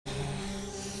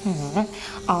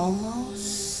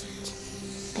Almost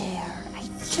there. I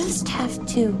just have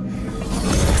to...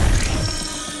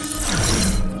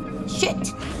 Shit!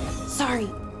 Sorry.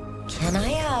 Can I,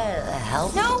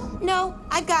 help? No,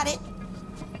 I got it.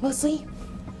 Mostly,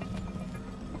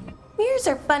 mirrors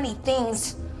are funny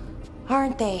things,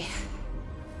 aren't they?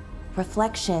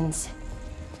 Reflections.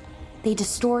 They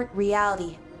distort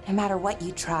reality, no matter what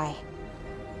you try.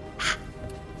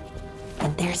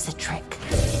 And there's the trick.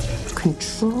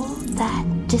 Control that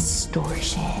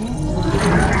distortion.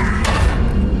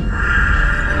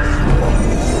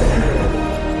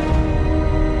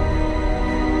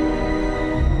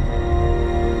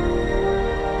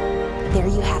 There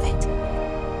you have it.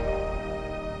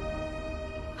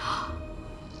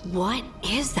 What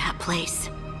is that place?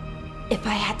 If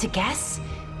I had to guess,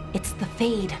 it's the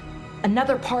Fade.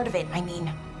 Another part of it, I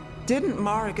mean. Didn't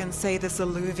Morrigan say this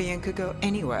Illuvian could go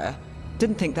anywhere?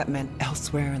 Didn't think that meant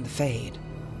elsewhere in the Fade.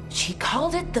 She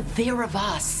called it the Vir of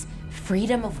Us,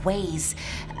 freedom of ways.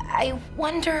 I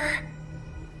wonder...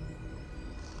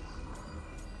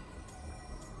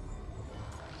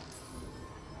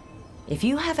 If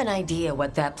you have an idea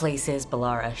what that place is,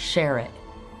 Balara, share it.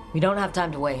 We don't have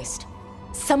time to waste.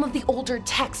 Some of the older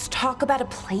texts talk about a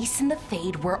place in the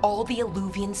Fade where all the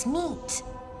Illuvians meet.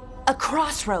 A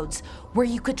crossroads where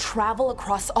you could travel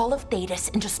across all of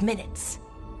Thedas in just minutes.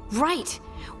 Right.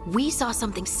 We saw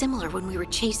something similar when we were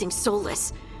chasing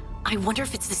Solus. I wonder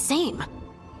if it's the same.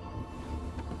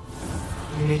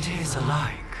 It is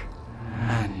alike,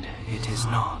 and it is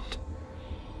not.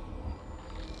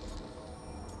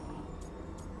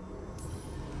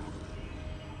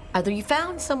 Either you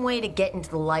found some way to get into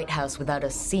the lighthouse without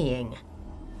us seeing,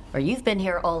 or you've been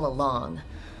here all along.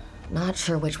 Not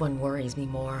sure which one worries me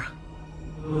more.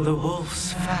 The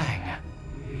Wolf's Fang.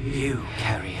 You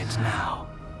carry it now.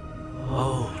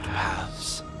 Old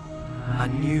paths. A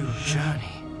new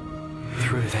journey.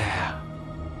 Through there.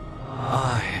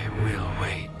 I will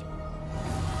wait.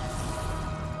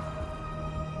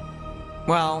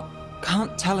 Well,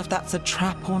 can't tell if that's a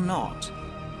trap or not.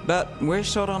 But we're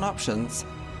short on options.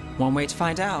 One way to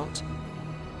find out.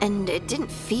 And it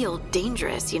didn't feel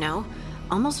dangerous, you know?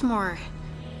 Almost more...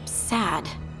 sad.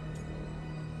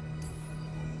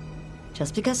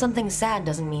 Just because something's sad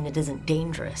doesn't mean it isn't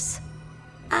dangerous.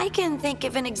 I can think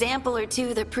of an example or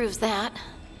two that proves that.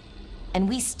 And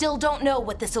we still don't know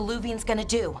what this Illuvian's gonna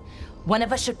do. One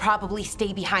of us should probably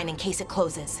stay behind in case it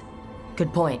closes.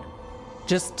 Good point.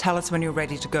 Just tell us when you're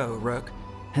ready to go, Rook,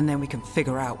 and then we can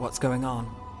figure out what's going on.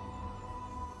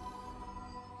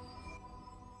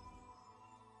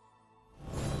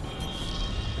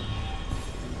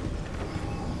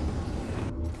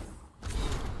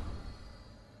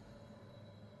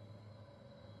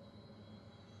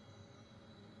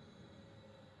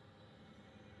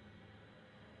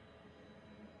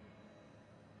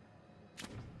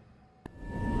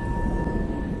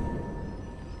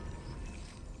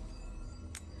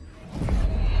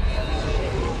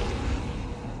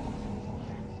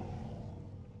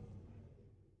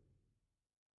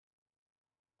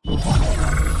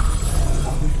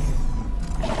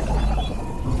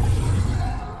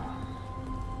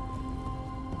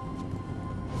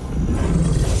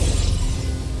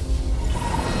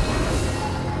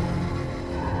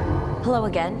 Hello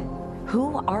again.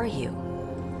 Who are you?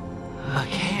 A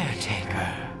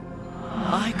caretaker.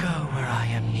 I go where I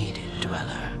am needed,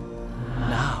 Dweller.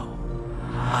 Now,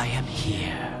 I am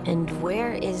here. And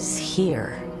where is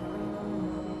here?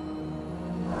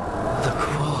 The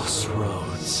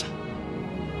Crossroads.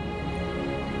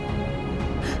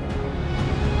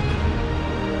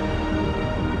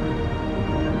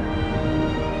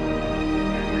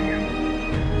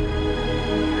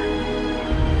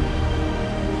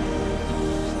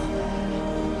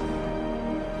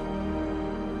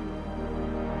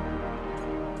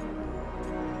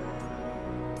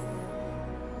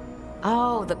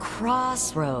 Oh, the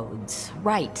Crossroads.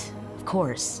 Right, of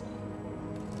course.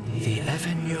 The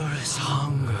Evanurus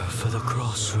hunger for the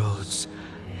Crossroads.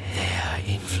 Their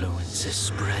influence is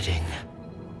spreading.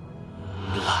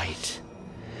 Blight,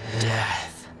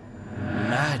 death,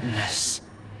 madness.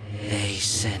 They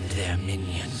send their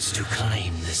minions to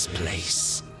claim this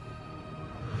place.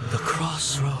 The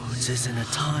Crossroads is in a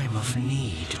time of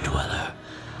need, Dweller.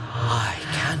 I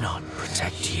cannot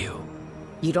protect you.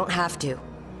 You don't have to.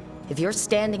 If you're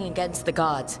standing against the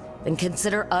gods, then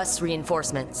consider us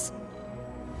reinforcements.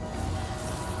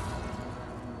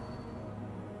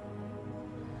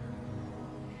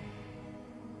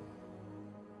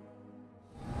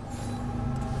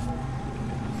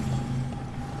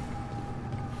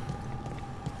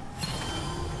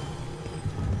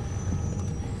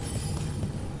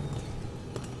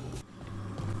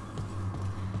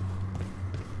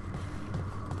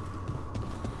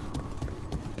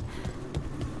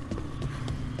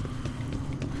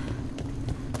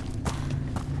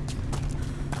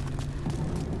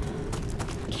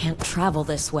 can't travel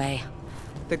this way.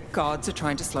 The gods are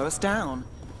trying to slow us down,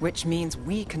 which means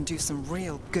we can do some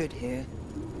real good here.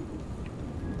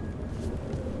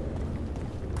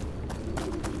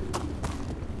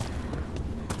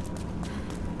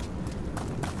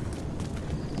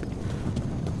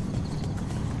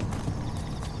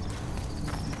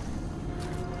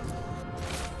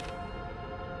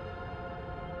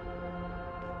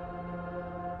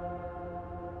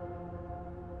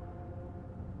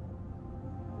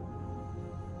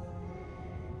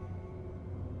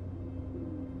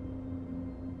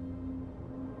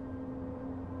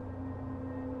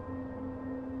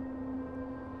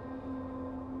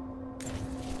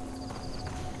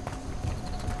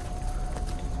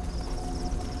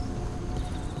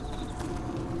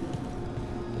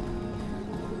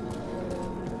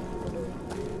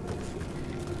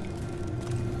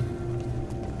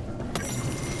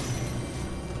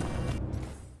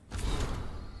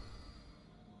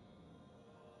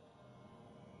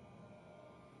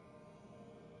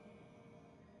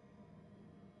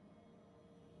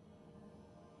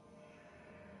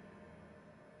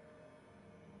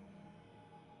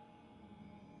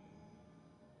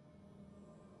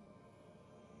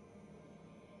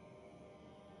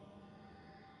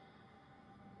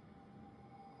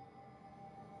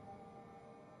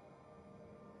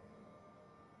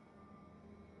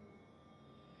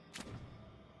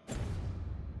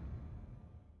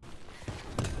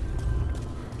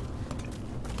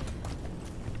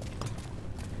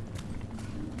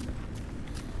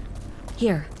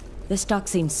 Here, this dock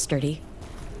seems sturdy.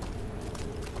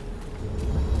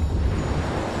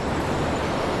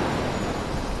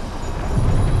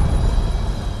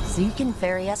 So you can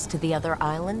ferry us to the other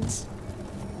islands?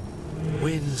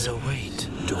 Winds await,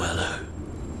 dweller.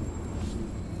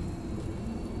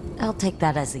 I'll take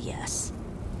that as a yes.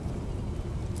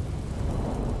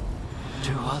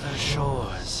 To other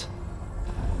shores.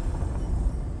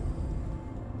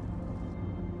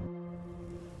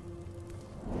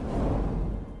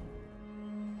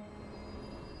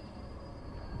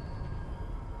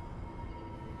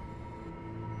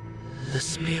 The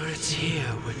spirits here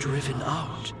were driven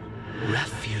out,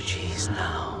 refugees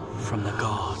now from the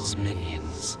gods'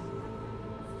 minions.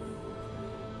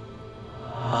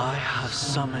 I have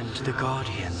summoned the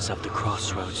guardians of the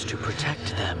Crossroads to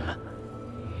protect them.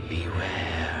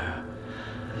 Beware.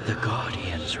 The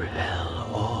guardians repel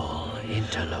all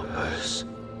interlopers.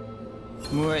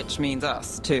 Which means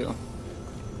us, too.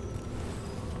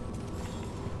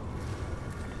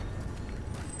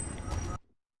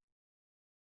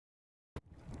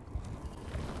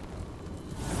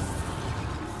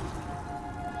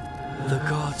 The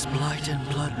gods' blight and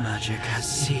blood magic has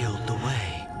sealed the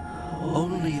way.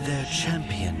 Only their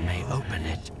champion may open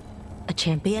it. A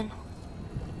champion?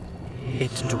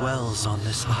 It dwells on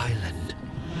this island.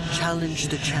 Challenge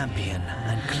the champion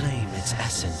and claim its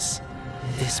essence.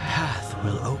 This path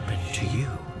will open to you.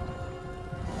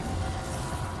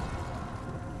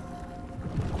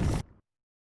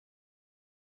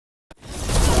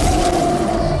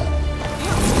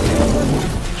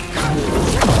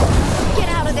 Get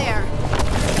out of there!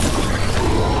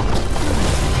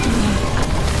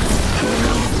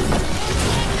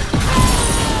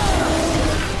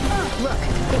 Look,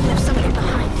 they left something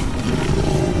behind.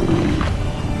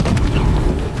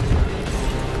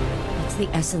 It's the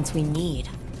essence we need.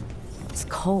 It's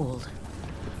cold.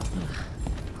 Ugh.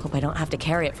 Hope I don't have to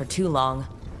carry it for too long.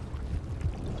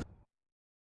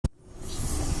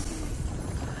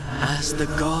 As the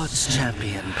gods'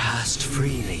 champion passed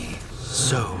freely,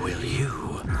 so will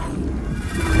you.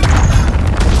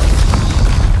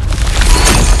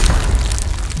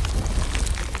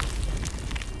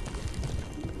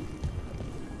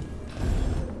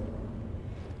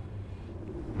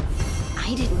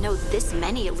 I didn't know this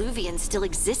many Illuvians still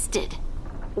existed.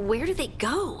 Where do they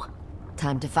go?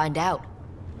 Time to find out.